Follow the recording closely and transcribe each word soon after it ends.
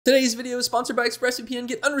Today's video is sponsored by ExpressVPN.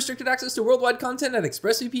 Get unrestricted access to worldwide content at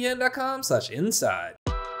expressvpn.com/inside.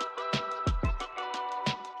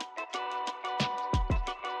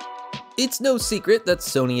 It's no secret that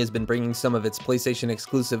Sony has been bringing some of its PlayStation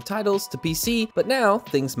exclusive titles to PC, but now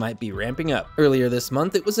things might be ramping up. Earlier this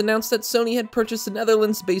month, it was announced that Sony had purchased a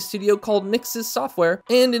Netherlands-based studio called Nixxes Software,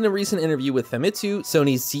 and in a recent interview with Famitsu,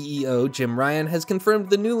 Sony's CEO Jim Ryan has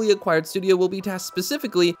confirmed the newly acquired studio will be tasked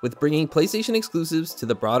specifically with bringing PlayStation exclusives to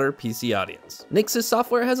the broader PC audience. Nixxes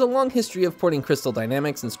Software has a long history of porting Crystal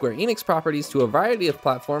Dynamics and Square Enix properties to a variety of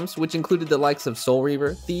platforms, which included the likes of Soul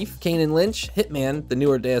Reaver, Thief, Kane & Lynch, Hitman, the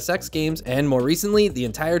newer Deus Ex games, and more recently, the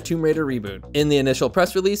entire Tomb Raider reboot. In the initial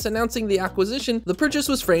press release announcing the acquisition, the purchase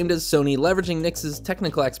was framed as Sony leveraging Nixxes'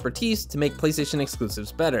 technical expertise to make PlayStation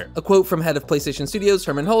exclusives better. A quote from head of PlayStation Studios,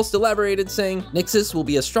 Herman Hulst, elaborated saying, "Nixxes will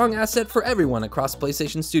be a strong asset for everyone across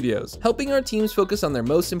PlayStation Studios, helping our teams focus on their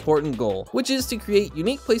most important goal, which is to create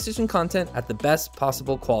unique PlayStation content at the best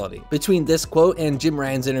possible quality." Between this quote and Jim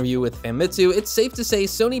Ryan's interview with Famitsu, it's safe to say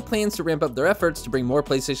Sony plans to ramp up their efforts to bring more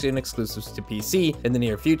PlayStation exclusives to PC in the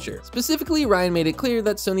near future. Specifically, Ryan made it clear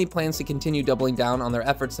that Sony plans to continue doubling down on their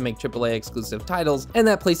efforts to make AAA exclusive titles, and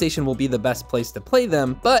that PlayStation will be the best place to play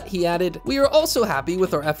them, but he added, "We are also happy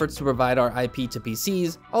with our efforts to provide our IP to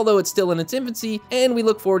PCs, although it's still in its infancy, and we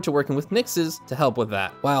look forward to working with Nixxes to help with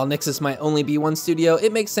that." While Nixxes might only be one studio,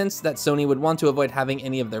 it makes sense that Sony would want to avoid having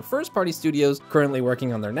any of their first-party studios currently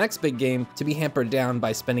working on their next big game to be hampered down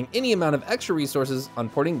by spending any amount of extra resources on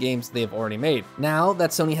porting games they have already made. Now that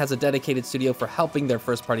Sony has a dedicated studio for helping their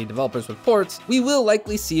first-party developers with ports, we will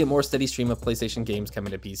likely see a more steady stream of PlayStation games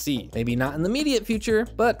coming to PC. Maybe not in the immediate future,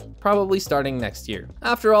 but probably starting next year.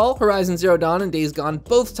 After all, Horizon Zero Dawn and Days Gone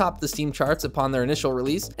both topped the Steam charts upon their initial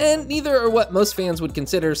release, and neither are what most fans would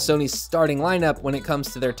consider Sony's starting lineup when it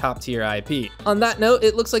comes to their top-tier IP. On that note,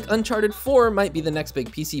 it looks like Uncharted 4 might be the next big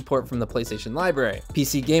PC port from the PlayStation library.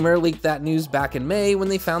 PC Gamer leaked that news back in May when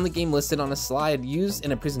they found the game listed on a slide used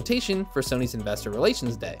in a presentation for Sony's Investor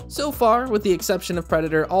Relations Day. So far, with the exception of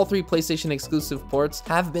Predator, all three PlayStation exclusive ports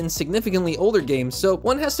have been significantly older games, so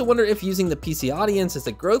one has to wonder if using the PC audience as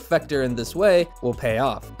a growth vector in this way will pay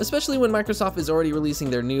off, especially when Microsoft is already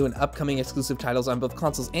releasing their new and upcoming exclusive titles on both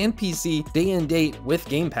consoles and PC day and date with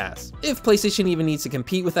Game Pass. If PlayStation even needs to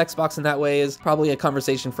compete with Xbox in that way is probably a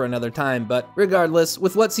conversation for another time, but regardless,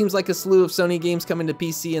 with what seems like a slew of Sony games coming to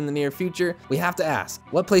PC in the near future, we have to ask,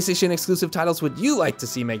 what PlayStation exclusive titles would you like to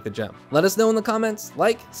see make the jump? Let us know in the comments,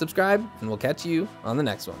 like, subscribe, and we'll catch you on the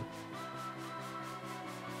next one.